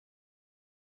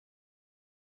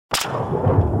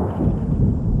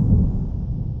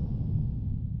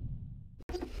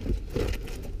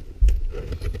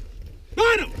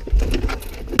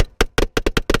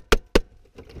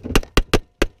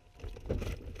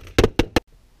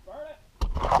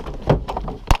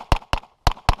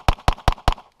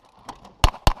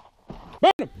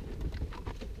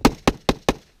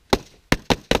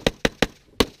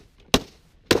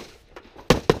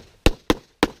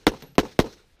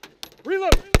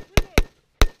Reload!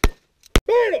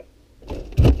 Burn him!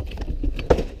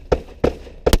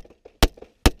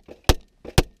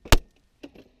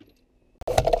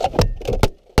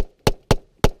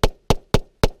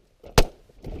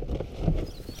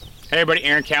 Hey everybody,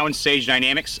 Aaron Cowan, Sage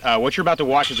Dynamics. What you're about to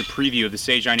watch is a preview of the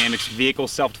Sage Dynamics Vehicle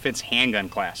Self-Defense-Handgun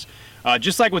class.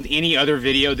 Just like with any other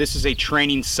video, this is a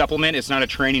training supplement, it's not a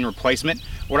training replacement.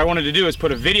 What I wanted to do is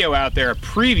put a video out there, a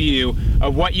preview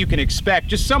of what you can expect,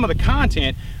 just some of the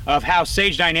content of how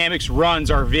Sage Dynamics runs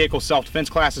our vehicle self-defense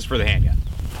classes for the handgun.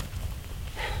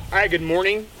 Alright, good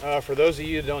morning. For those of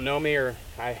you that don't know me, or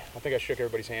I think I shook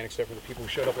everybody's hand except for the people who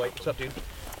showed up late. What's up, dude?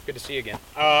 Good to see you again.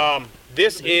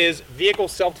 This is Vehicle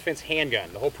Self-Defense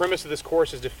Handgun. The whole premise of this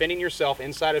course is defending yourself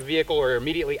inside a vehicle or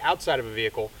immediately outside of a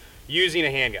vehicle using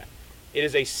a handgun. It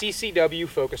is a CCW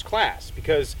focused class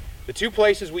because the two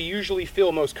places we usually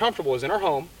feel most comfortable is in our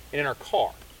home and in our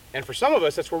car. And for some of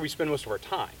us, that's where we spend most of our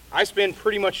time. I spend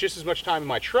pretty much just as much time in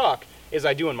my truck as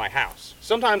I do in my house,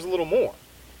 sometimes a little more.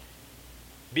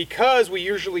 Because we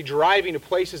usually driving to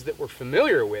places that we're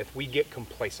familiar with, we get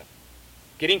complacent.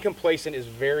 Getting complacent is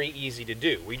very easy to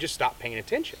do. We just stop paying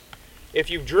attention. If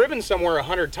you've driven somewhere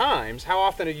 100 times, how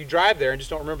often do you drive there and just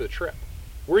don't remember the trip?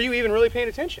 Were you even really paying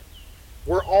attention?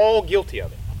 We're all guilty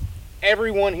of it.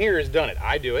 Everyone here has done it.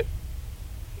 I do it.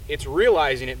 It's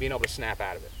realizing it, being able to snap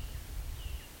out of it.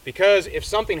 Because if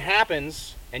something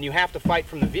happens and you have to fight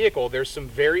from the vehicle, there's some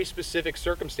very specific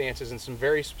circumstances and some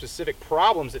very specific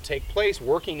problems that take place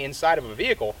working inside of a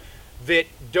vehicle that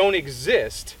don't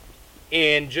exist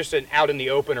in just an out in the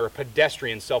open or a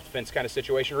pedestrian self-defense kind of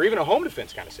situation, or even a home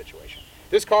defense kind of situation.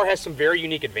 This car has some very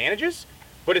unique advantages,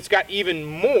 but it's got even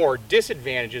more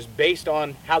disadvantages based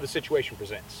on how the situation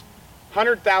presents.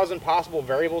 100,000 possible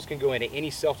variables can go into any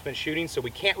self-defense shooting, so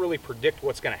we can't really predict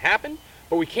what's going to happen,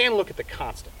 but we can look at the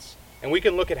constants. And we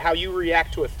can look at how you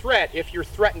react to a threat if you're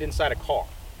threatened inside a car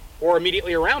or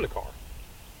immediately around a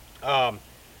car.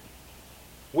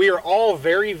 We are all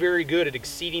very, very good at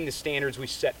exceeding the standards we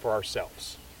set for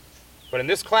ourselves. But in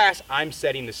this class, I'm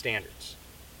setting the standards.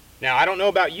 Now, I don't know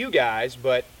about you guys,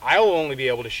 but I'll only be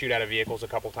able to shoot out of vehicles a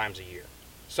couple times a year.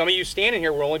 Some of you standing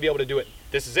here will only be able to do it.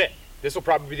 This is it. This will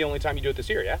probably be the only time you do it this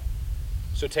year, yeah?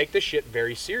 So take this shit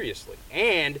very seriously.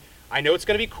 And I know it's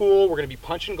going to be cool. We're going to be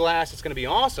punching glass. It's going to be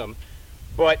awesome.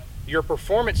 But your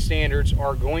performance standards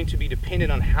are going to be dependent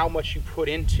on how much you put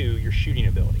into your shooting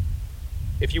ability.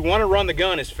 If you want to run the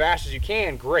gun as fast as you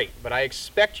can, great. But I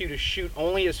expect you to shoot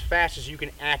only as fast as you can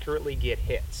accurately get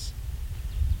hits.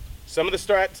 Some of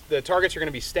the targets are going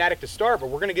to be static to start, but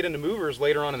we're going to get into movers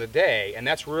later on in the day, and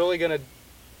that's really going to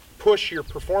push your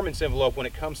performance envelope when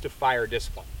it comes to fire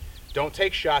discipline. Don't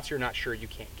take shots you're not sure you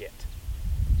can't get.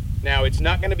 Now, it's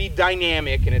not going to be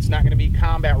dynamic, and it's not going to be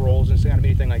combat roles, and it's not going to be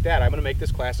anything like that. I'm going to make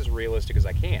this class as realistic as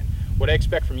I can. What I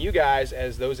expect from you guys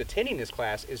as those attending this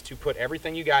class is to put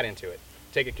everything you got into it.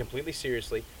 Take it completely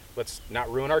seriously. Let's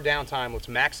not ruin our downtime. Let's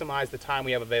maximize the time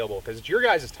we have available, because it's your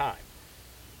guys' time.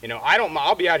 You know,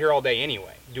 I'll be out here all day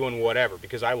anyway, doing whatever,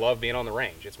 because I love being on the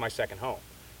range. It's my second home.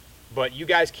 But you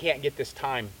guys can't get this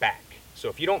time back. So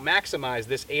if you don't maximize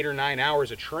this 8 or 9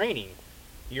 hours of training,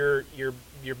 you're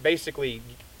basically,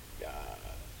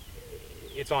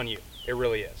 it's on you. It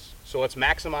really is. So let's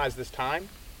maximize this time,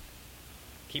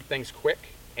 keep things quick,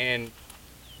 and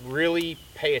really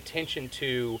pay attention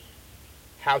to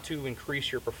how to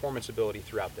increase your performance ability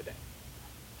throughout the day.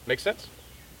 Make sense?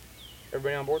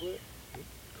 Everybody on board with it?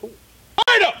 Cool.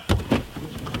 Light up!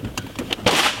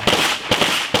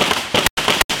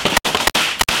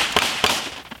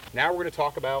 Now we're going to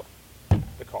talk about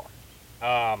the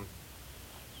car.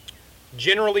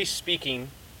 Generally speaking,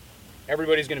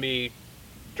 everybody's going to be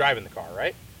driving the car,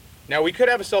 right? Now we could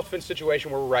have a self-defense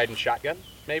situation where we're riding shotgun,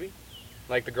 maybe.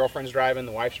 Like the girlfriend's driving,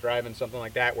 the wife's driving, something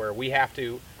like that, where we have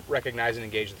to recognize and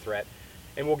engage the threat.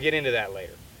 And we'll get into that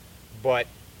later. But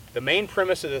the main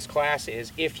premise of this class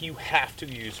is if you have to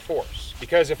use force.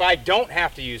 Because if I don't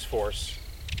have to use force,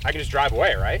 I can just drive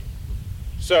away, right?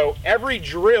 So every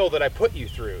drill that I put you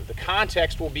through, the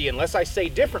context will be, unless I say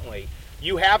differently,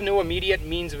 you have no immediate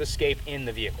means of escape in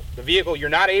the vehicle. The vehicle, you're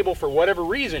not able for whatever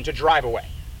reason to drive away.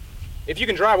 If you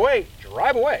can drive away,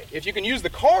 drive away. If you can use the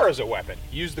car as a weapon,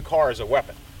 use the car as a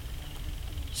weapon.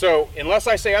 So unless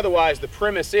I say otherwise, the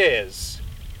premise is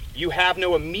you have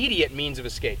no immediate means of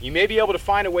escape. You may be able to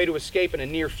find a way to escape in a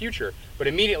near future, but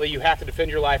immediately you have to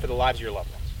defend your life or the lives of your loved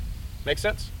ones. Make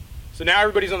sense? So now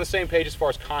everybody's on the same page as far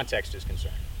as context is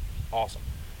concerned. Awesome.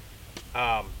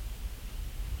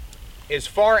 As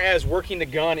far as working the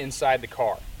gun inside the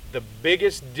car, the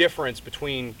biggest difference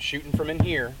between shooting from in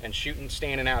here and shooting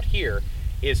standing out here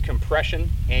is compression,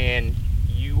 and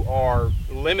you are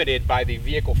limited by the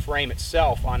vehicle frame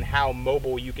itself on how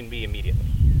mobile you can be immediately.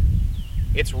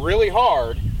 It's really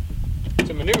hard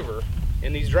to maneuver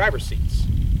in these driver's seats.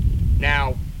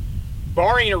 Now,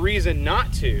 barring a reason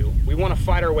not to, we want to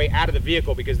fight our way out of the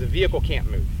vehicle because the vehicle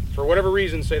can't move. For whatever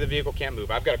reason, say the vehicle can't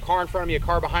move. I've got a car in front of me, a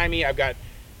car behind me, I've got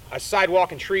a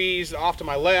sidewalk and trees off to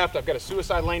my left, I've got a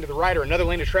suicide lane to the right or another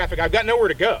lane of traffic. I've got nowhere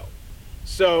to go.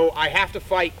 So I have to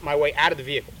fight my way out of the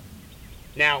vehicle.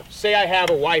 Now, say I have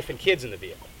a wife and kids in the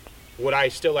vehicle. Would I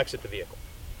still exit the vehicle?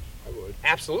 I would.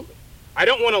 Absolutely. I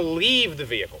don't want to leave the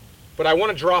vehicle, but I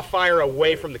want to draw fire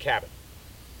away from the cabin.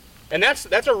 And that's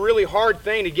a really hard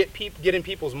thing to get in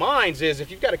people's minds, is if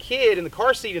you've got a kid in the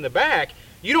car seat in the back,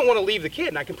 you don't want to leave the kid,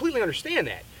 and I completely understand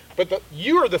that. But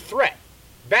you are the threat.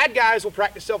 Bad guys will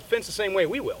practice self-defense the same way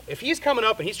we will. If he's coming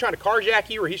up and he's trying to carjack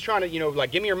you, or he's trying to,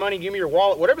 like, give me your money, give me your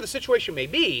wallet, whatever the situation may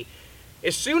be,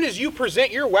 as soon as you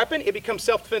present your weapon, it becomes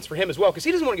self-defense for him as well, because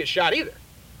he doesn't want to get shot either.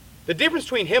 The difference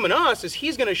between him and us is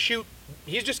he's going to shoot,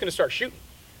 he's just going to start shooting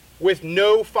with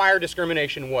no fire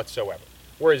discrimination whatsoever.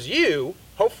 Whereas you,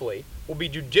 hopefully, will be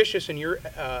judicious in your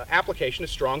application of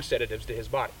strong sedatives to his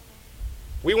body.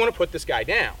 We want to put this guy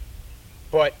down,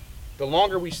 but the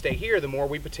longer we stay here, the more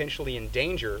we potentially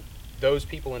endanger those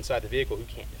people inside the vehicle who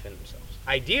can't defend themselves.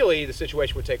 Ideally, the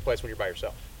situation would take place when you're by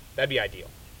yourself. That'd be ideal.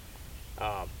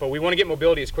 But we want to get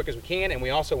mobility as quick as we can, and we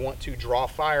also want to draw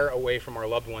fire away from our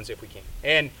loved ones if we can.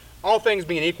 And all things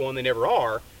being equal, and they never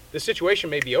are, the situation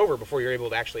may be over before you're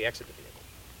able to actually exit the vehicle,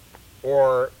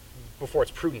 or before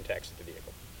it's prudent to exit the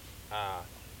vehicle.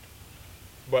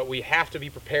 But we have to be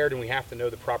prepared, and we have to know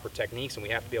the proper techniques, and we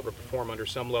have to be able to perform under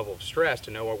some level of stress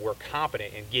to know we're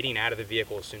competent in getting out of the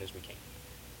vehicle as soon as we can.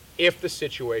 If the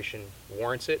situation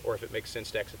warrants it, or if it makes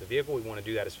sense to exit the vehicle, we want to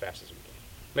do that as fast as we can.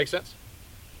 Make sense?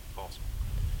 Awesome.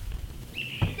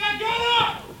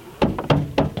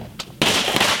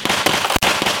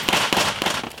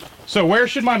 So where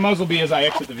should my muzzle be as I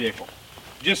exit the vehicle?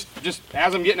 Just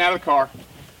as I'm getting out of the car.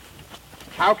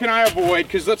 How can I avoid,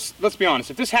 because let's be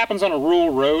honest, if this happens on a rural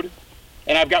road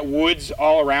and I've got woods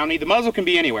all around me, the muzzle can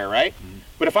be anywhere, right? Mm-hmm.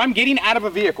 But if I'm getting out of a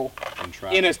vehicle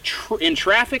in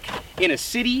traffic, in a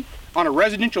city, on a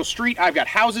residential street, I've got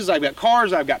houses, I've got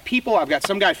cars, I've got people, I've got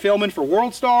some guy filming for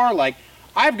World Star, like,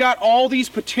 I've got all these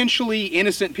potentially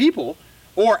innocent people,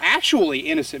 or actually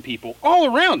innocent people,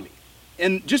 all around me.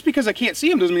 And just because I can't see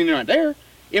them doesn't mean they're not there.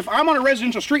 If I'm on a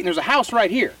residential street and there's a house right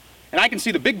here, and I can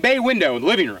see the big bay window in the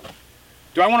living room,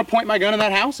 do I want to point my gun in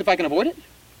that house if I can avoid it?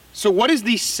 So what is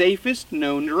the safest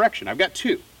known direction? I've got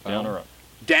two. Down or up.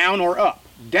 Down or up.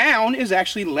 Down is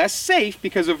actually less safe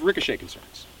because of ricochet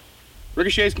concerns.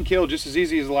 Ricochets can kill just as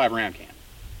easy as a live round can.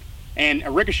 And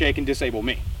a ricochet can disable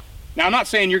me. Now, I'm not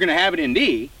saying you're going to have an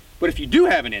ND, but if you do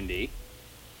have an ND...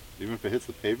 Even if it hits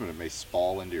the pavement, it may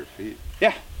spall into your feet.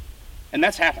 Yeah, and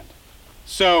that's happened.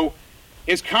 So,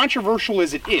 as controversial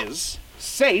as it is,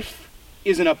 safe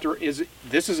isn't up to...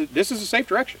 This is a safe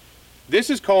direction. This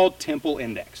is called temple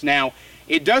index. Now,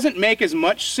 it doesn't make as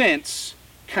much sense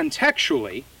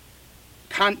contextually,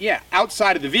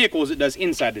 outside of the vehicle as it does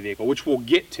inside the vehicle, which we'll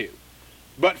get to.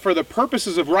 But for the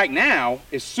purposes of right now,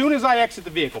 as soon as I exit the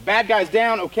vehicle, bad guy's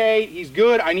down, okay, he's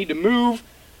good, I need to move.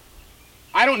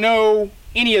 I don't know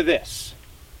any of this.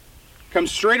 Come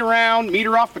straight around,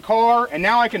 meter off the car, and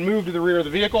now I can move to the rear of the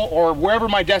vehicle or wherever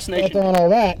my destination is. On all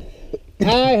that,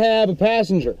 I have a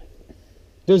passenger.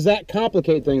 Does that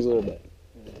complicate things a little bit?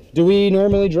 Do we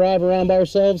normally drive around by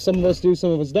ourselves? Some of us do,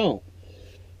 some of us don't.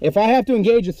 If I have to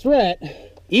engage a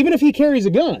threat, even if he carries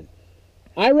a gun,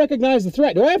 I recognize the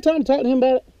threat. Do I have time to talk to him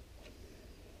about it?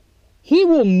 He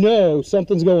will know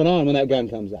something's going on when that gun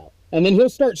comes out. And then he'll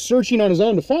start searching on his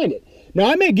own to find it. Now,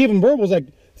 I may give him verbals like,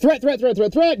 threat, threat, threat,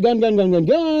 threat, threat, gun, gun, gun, gun,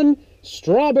 gun,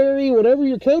 strawberry, whatever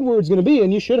your code word's going to be,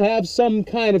 and you should have some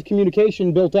kind of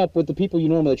communication built up with the people you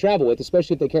normally travel with,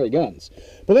 especially if they carry guns.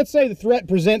 But let's say the threat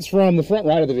presents from the front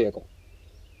right of the vehicle.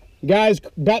 The guy's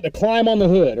about to climb on the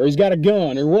hood, or he's got a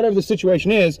gun, or whatever the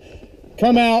situation is.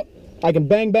 Come out, I can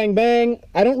bang, bang, bang.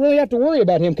 I don't really have to worry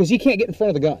about him because he can't get in front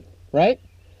of the gun, right?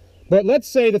 But let's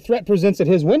say the threat presents at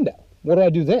his window. What do I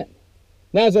do then?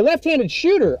 Now, as a left-handed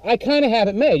shooter, I kind of have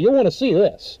it made. You'll want to see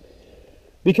this.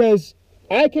 Because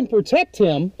I can protect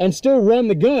him and still run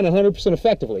the gun 100%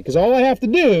 effectively, because all I have to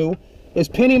do is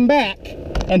pin him back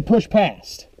and push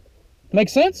past. Make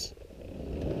sense?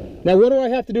 Now, what do I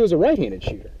have to do as a right-handed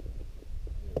shooter?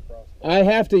 I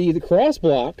have to either cross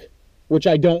block, which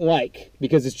I don't like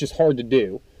because it's just hard to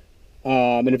do.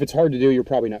 And if it's hard to do, you're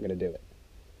probably not going to do it.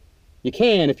 You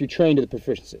can if you're trained to the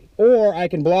proficiency. Or I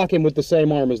can block him with the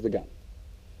same arm as the gun.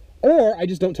 Or I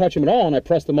just don't touch him at all and I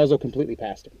press the muzzle completely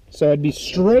past him. So I'd be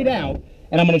straight out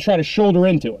and I'm going to try to shoulder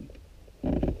into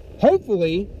him.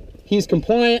 Hopefully, he's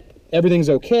compliant, everything's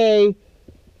okay.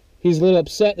 He's a little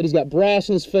upset that he's got brass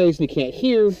in his face and he can't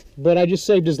hear, but I just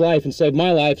saved his life and saved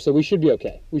my life, so we should be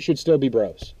okay. We should still be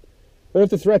bros. What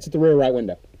if the threat's at the rear right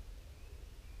window?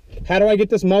 How do I get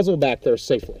this muzzle back there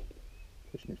safely?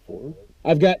 Push me forward.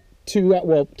 I've got two,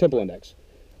 well, temple index.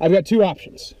 I've got two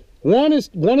options. One is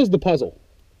the puzzle.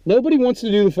 Nobody wants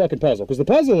to do the fucking puzzle, because the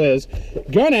puzzle is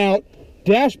gun out,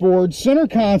 dashboard, center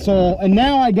console, and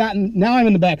now I'm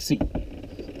in the back seat.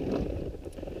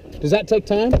 Does that take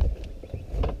time?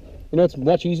 You know, it's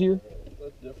much easier.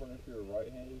 That's different if you're a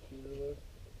right-handed shooter, though.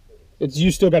 It's,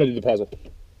 you still got to do the puzzle.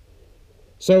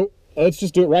 So let's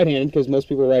just do it right-handed, because most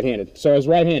people are right-handed. So I was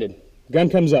right-handed. Gun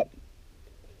comes up.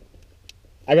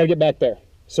 I got to get back there.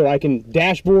 So I can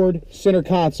dashboard, center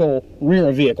console, rear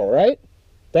a vehicle, right?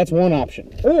 That's one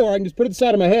option. Or I can just put it to the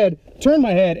side of my head, turn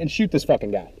my head, and shoot this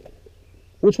fucking guy.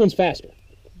 Which one's faster?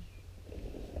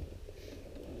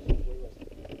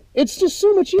 It's just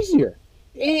so much easier.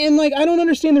 And, like, I don't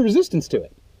understand the resistance to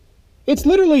it. It's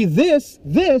literally this,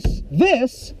 versus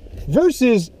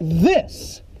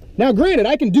this. Now, granted,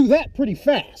 I can do that pretty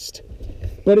fast,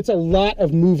 but it's a lot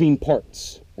of moving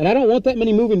parts. And I don't want that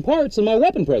many moving parts in my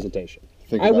weapon presentation.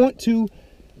 I want to...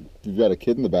 You've got a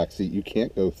kid in the back seat, you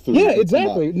can't go through. Yeah,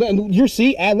 exactly. Your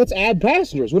seat, let's add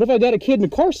passengers. What if I got a kid in a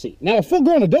car seat? Now, a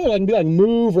full-grown adult, I can be like,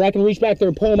 move, or I can reach back there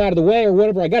and pull him out of the way, or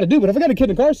whatever I got to do. But if I got a kid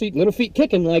in a car seat, little feet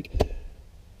kicking, like...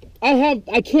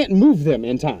 I can't move them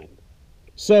in time.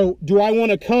 So do I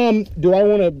want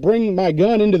to bring my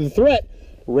gun into the threat,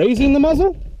 raising the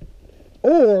muzzle,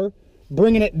 or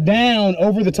bringing it down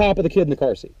over the top of the kid in the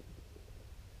car seat?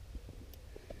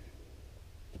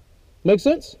 Make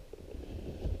sense?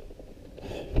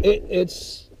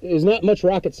 There's not much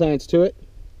rocket science to it.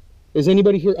 Is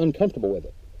anybody here uncomfortable with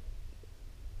it?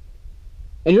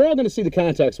 And you're all going to see the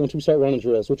context once we start running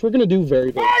drills, which we're going to do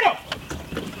very, very soon.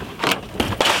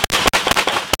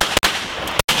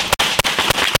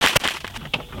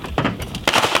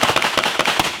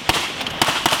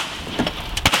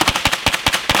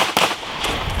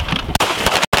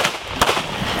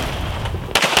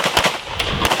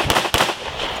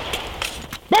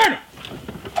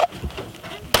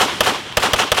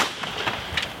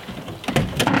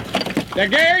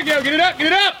 There you go, get it up, get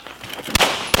it up!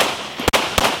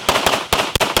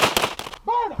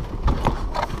 Burn him!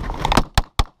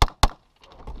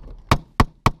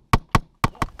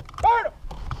 Burn him! Burn him!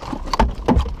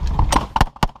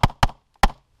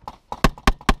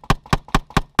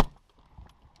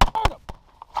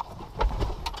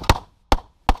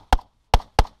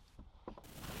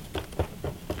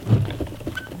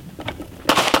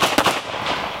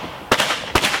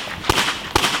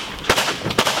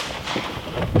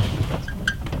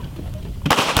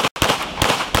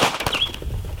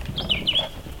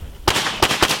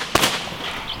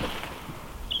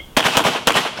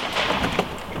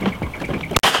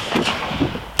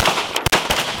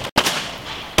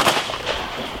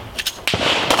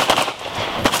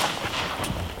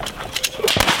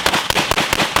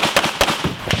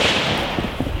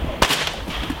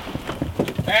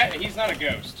 He's not a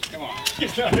ghost. Come on.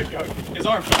 He's not a ghost. His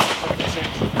arm fell.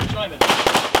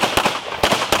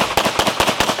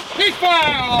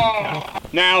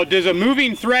 Ceasefire! Now, does a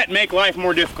moving threat make life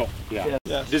more difficult? Yeah.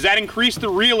 Yes. Does that increase the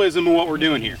realism of what we're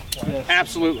doing here? Yes.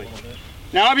 Absolutely.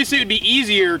 Now, obviously, it would be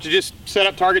easier to just set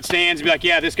up target stands and be like,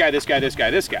 yeah, this guy, this guy, this guy,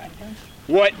 this guy.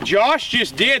 What Josh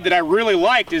just did that I really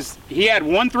liked is he had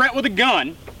one threat with a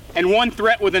gun and one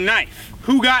threat with a knife.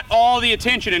 Who got all the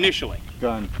attention initially?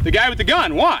 Gun. The guy with the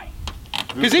gun. Why?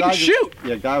 Because he can shoot.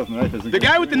 Yeah, guy with the knife isn't. The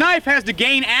guy with the knife has to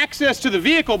gain access to the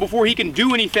vehicle before he can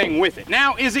do anything with it.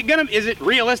 Now, is it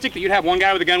realistic that you'd have one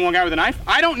guy with a gun, one guy with a knife?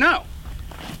 I don't know.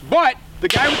 But the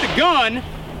guy with the gun,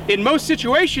 in most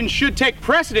situations, should take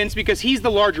precedence because he's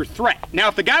the larger threat. Now,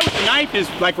 if the guy with the knife is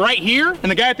like right here,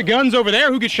 and the guy with the gun's over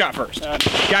there, who gets shot first?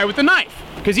 Guy with the knife,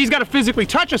 because he's got to physically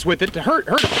touch us with it to hurt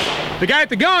him. The guy with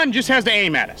the gun just has to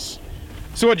aim at us.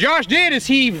 So what Josh did is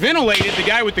he ventilated the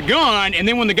guy with the gun, and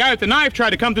then when the guy with the knife tried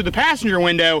to come through the passenger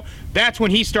window, that's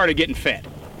when he started getting fed.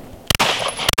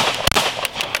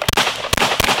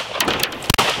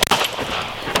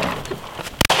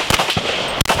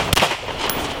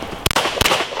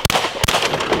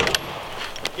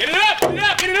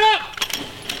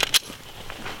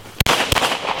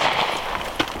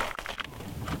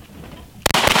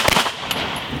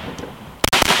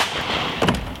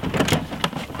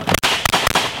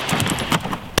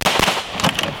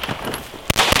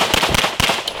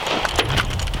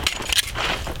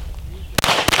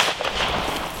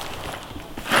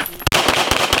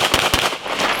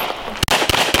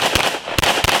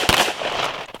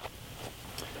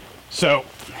 So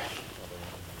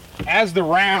as the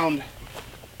round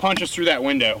punches through that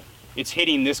window, it's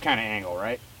hitting this kind of angle,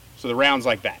 right? So the round's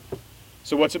like that.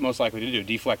 So what's it most likely to do?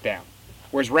 Deflect down.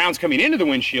 Whereas rounds coming into the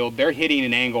windshield, they're hitting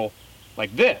an angle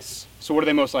like this. So what are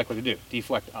they most likely to do?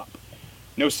 Deflect up.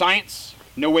 No science,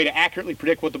 no way to accurately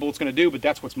predict what the bullet's going to do, but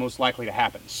that's what's most likely to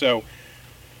happen. So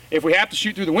if we have to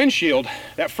shoot through the windshield,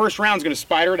 that first round's going to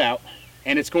spider it out,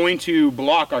 and it's going to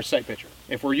block our sight picture.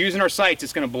 If we're using our sights,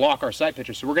 it's going to block our sight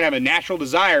picture. So we're going to have a natural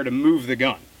desire to move the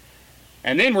gun.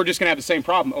 And then we're just going to have the same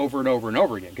problem over and over and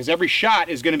over again. Because every shot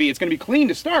is going to be, it's going to be clean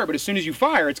to start, but as soon as you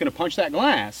fire, it's going to punch that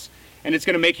glass, and it's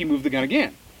going to make you move the gun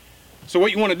again. So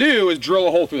what you want to do is drill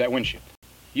a hole through that windshield.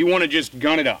 You want to just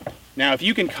gun it up. Now, if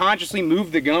you can consciously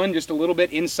move the gun just a little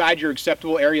bit inside your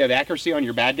acceptable area of accuracy on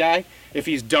your bad guy, if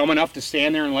he's dumb enough to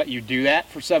stand there and let you do that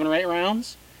for 7 or 8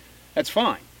 rounds, that's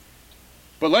fine.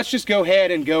 But let's just go ahead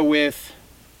and go with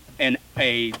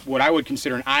what I would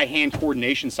consider an eye-hand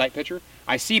coordination sight picture.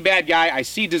 I see bad guy, I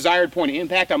see desired point of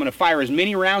impact, I'm going to fire as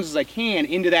many rounds as I can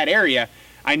into that area.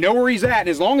 I know where he's at, and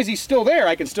as long as he's still there,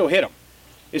 I can still hit him.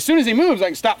 As soon as he moves, I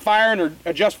can stop firing or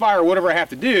adjust fire or whatever I have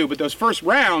to do, but those first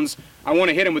rounds, I want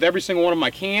to hit him with every single one of them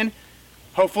I can.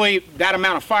 Hopefully, that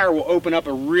amount of fire will open up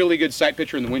a really good sight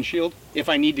picture in the windshield if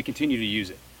I need to continue to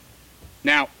use it.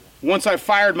 Now, once I've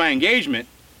fired my engagement,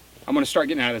 I'm going to start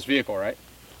getting out of this vehicle, right?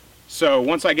 So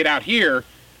once I get out here,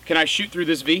 can I shoot through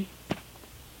this V?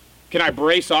 Can I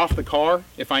brace off the car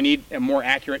if I need a more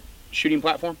accurate shooting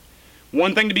platform?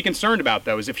 One thing to be concerned about,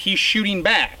 though, is if he's shooting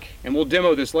back, and we'll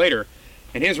demo this later,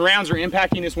 and his rounds are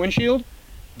impacting this windshield,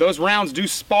 those rounds do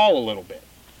spall a little bit.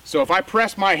 So if I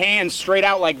press my hands straight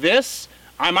out like this,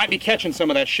 I might be catching some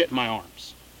of that shit in my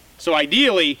arms. So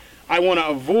ideally, I want to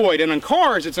avoid, and on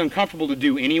cars, it's uncomfortable to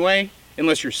do anyway,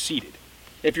 unless you're seated.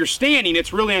 If you're standing,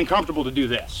 it's really uncomfortable to do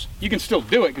this. You can still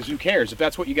do it, because who cares? If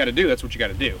that's what you got to do, that's what you got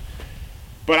to do.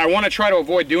 But I want to try to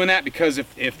avoid doing that, because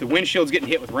if the windshield's getting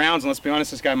hit with rounds, and let's be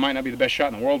honest, this guy might not be the best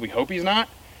shot in the world, we hope he's not.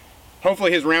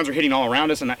 Hopefully his rounds are hitting all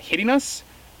around us and not hitting us.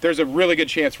 There's a really good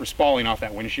chance for spalling off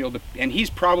that windshield. And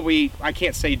he's probably, I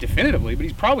can't say definitively, but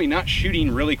he's probably not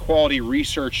shooting really quality,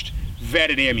 researched,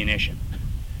 vetted ammunition.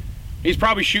 He's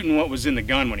probably shooting what was in the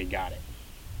gun when he got it.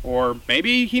 Or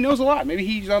maybe he knows a lot. Maybe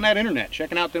he's on that internet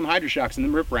checking out them Hydroshocks and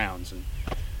them rip rounds. And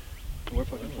We're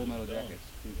fucking Full Metal Jackets.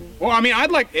 well, I mean,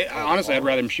 honestly, I'd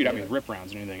rather him shoot at me with rip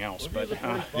rounds than anything else. But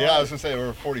Yeah, I was gonna say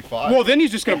we're 45. well, then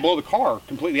he's just gonna blow the car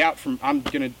completely out from. I'm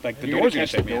gonna the door's gonna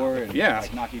take me out. And, Yeah,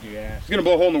 like, knock you to your ass. he's gonna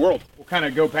blow a hole in the world. We'll kind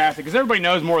of go past it because everybody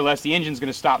knows more or less the engine's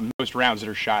gonna stop most rounds that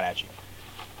are shot at you.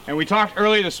 And we talked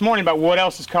earlier this morning about what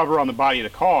else is covered on the body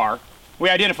of the car. We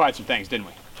identified some things, didn't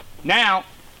we? Now,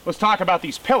 let's talk about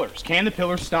these pillars. Can the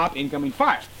pillars stop incoming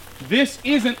fire? This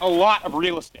isn't a lot of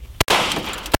real estate.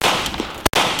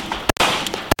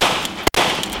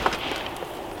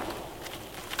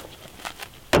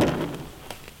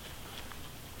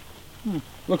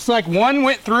 Looks like one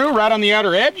went through right on the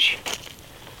outer edge.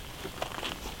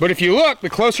 But if you look, the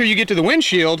closer you get to the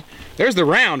windshield, there's the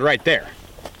round right there.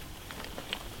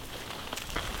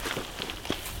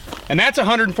 And that's a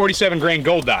 147 grain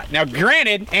gold dot. Now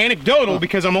granted, anecdotal,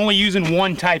 because I'm only using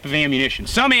one type of ammunition.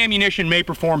 Some ammunition may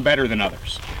perform better than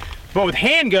others. But with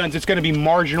handguns, it's gonna be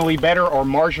marginally better or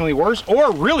marginally worse,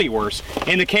 or really worse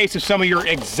in the case of some of your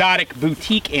exotic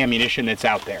boutique ammunition that's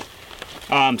out there.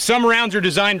 Some rounds are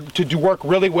designed to work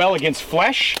really well against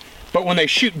flesh, but when they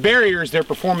shoot barriers, their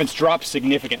performance drops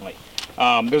significantly.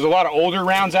 There's a lot of older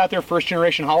rounds out there, first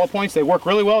generation hollow points. They work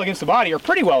really well against the body, or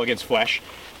pretty well against flesh,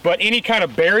 but any kind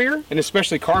of barrier, and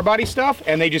especially car body stuff,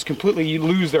 and they just completely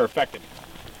lose their effectiveness.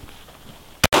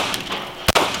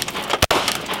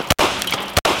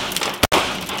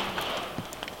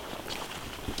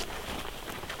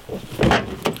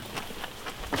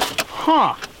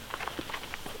 Huh.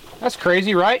 That's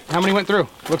crazy, right? How many went through?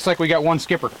 Looks like we got one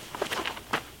skipper.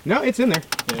 No, it's in there.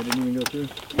 Yeah, it didn't even go through.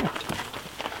 Yeah.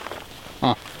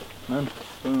 Huh. None.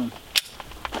 Boom.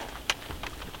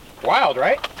 Wild,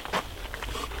 right?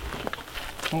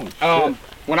 Holy shit.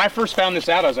 When I first found this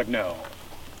out, I was like, no.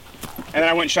 And then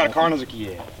I went and shot a car, and I was like,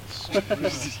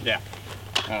 yes.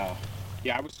 Yeah.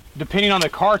 Yeah, depending on the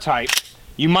car type,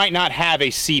 you might not have a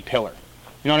C pillar.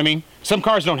 You know what I mean? Some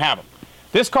cars don't have them.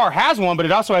 This car has one, but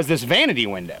it also has this vanity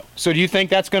window. So do you think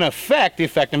that's going to affect the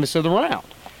effectiveness of the round?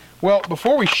 Well,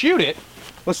 before we shoot it,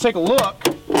 let's take a look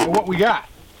at what we got.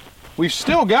 We've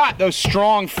still got those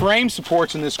strong frame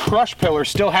supports, and this crush pillar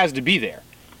still has to be there.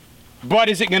 But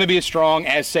is it going to be as strong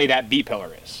as, say, that B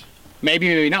pillar is? Maybe,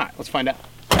 maybe not. Let's find out.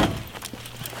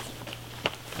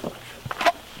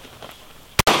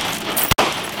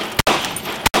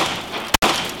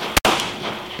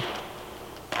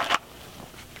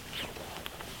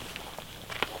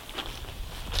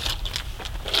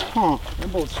 Huh,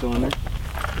 that bolt's still in there.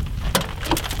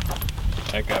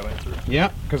 That guy went through.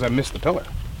 Yeah, because I missed the pillar.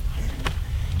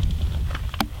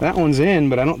 That one's in,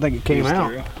 but I don't think it came He's out.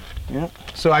 through. Yeah.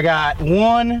 So I got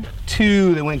 1,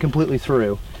 2 that went completely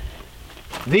through.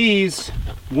 These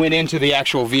went into the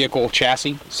actual vehicle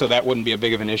chassis, so that wouldn't be a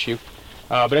big of an issue.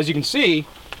 But as you can see,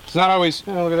 it's not always,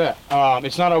 oh, look at that.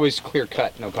 It's not always clear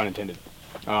cut, no pun intended.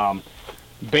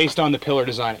 Based on the pillar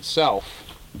design itself,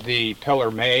 the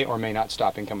pillar may or may not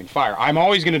stop incoming fire. I'm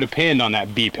always going to depend on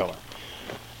that B pillar.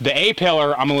 The A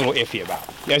pillar, I'm a little iffy about.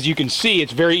 As you can see,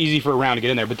 it's very easy for a round to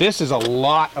get in there, but this is a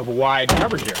lot of wide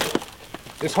coverage area.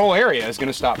 This whole area is going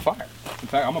to stop fire. In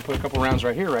fact, I'm going to put a couple rounds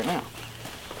right here, right now.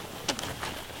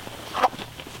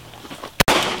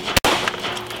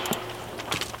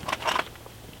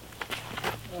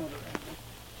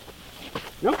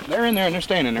 Nope, they're in there and they're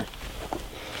staying in there.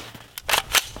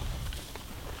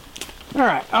 All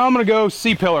right, I'm going to go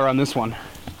C pillar on this one.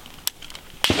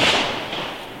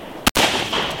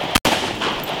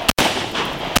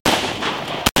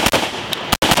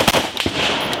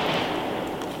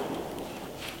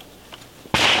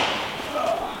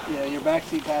 Yeah, your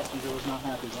backseat passenger was not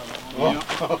happy about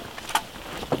that.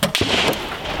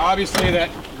 Yeah. Obviously that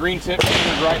green tip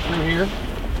entered right through here.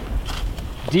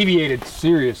 Deviated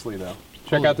seriously though.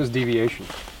 Check out this deviation.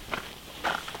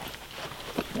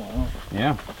 Wow.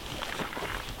 Yeah.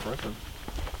 Impressive.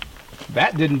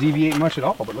 That didn't deviate much at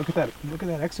all, but look at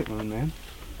that exit wound, man.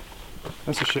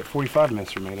 That's the shit 45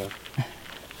 minutes are made of.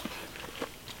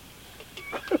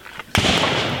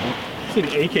 I've seen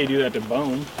AK do that to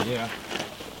bone. Yeah.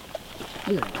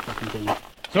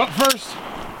 So up first,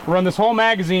 run this whole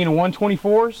magazine of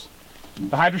 124s,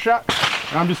 the Hydra shot,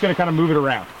 and I'm just gonna kind of move it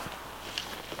around.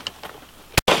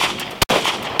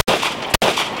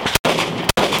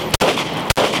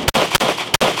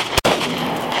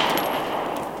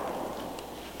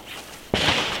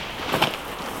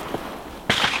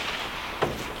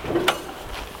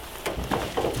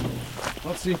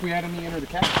 Let's see if we had any enter the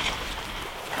cap.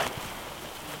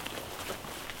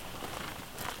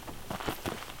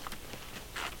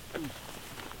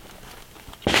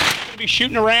 Be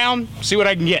shooting around, see what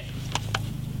I can get.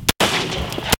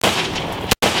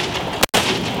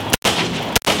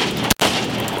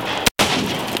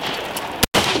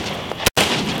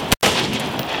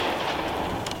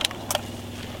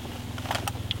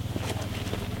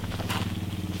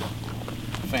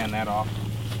 Fan that off.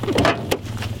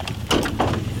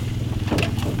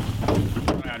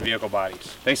 On vehicle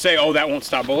bodies. They say, oh, that won't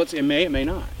stop bullets. It may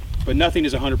not. But nothing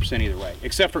is 100% either way,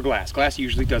 except for glass. Glass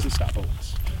usually doesn't stop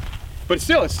bullets. But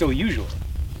still, it's still usually.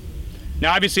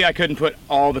 Now, obviously, I couldn't put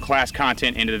all the class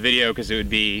content into the video because it would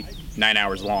be 9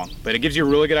 hours long. But it gives you a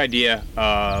really good idea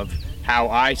of how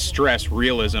I stress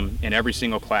realism in every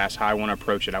single class, how I want to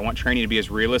approach it. I want training to be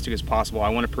as realistic as possible. I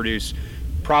want to produce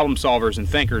problem solvers and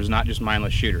thinkers, not just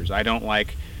mindless shooters. I don't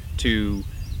like to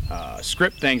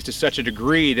script things to such a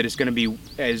degree that it's going to be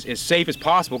as safe as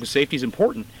possible, because safety is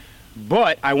important.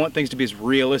 But I want things to be as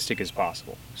realistic as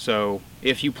possible. So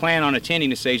if you plan on attending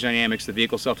to Sage Dynamics, the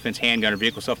Vehicle Self-Defense Handgun or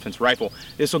Vehicle Self-Defense Rifle,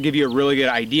 this will give you a really good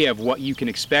idea of what you can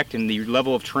expect in the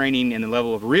level of training and the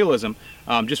level of realism,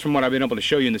 just from what I've been able to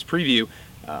show you in this preview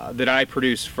that I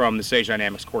produce from the Sage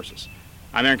Dynamics courses.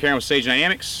 I'm Aaron Karen with Sage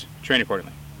Dynamics. Train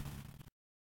accordingly.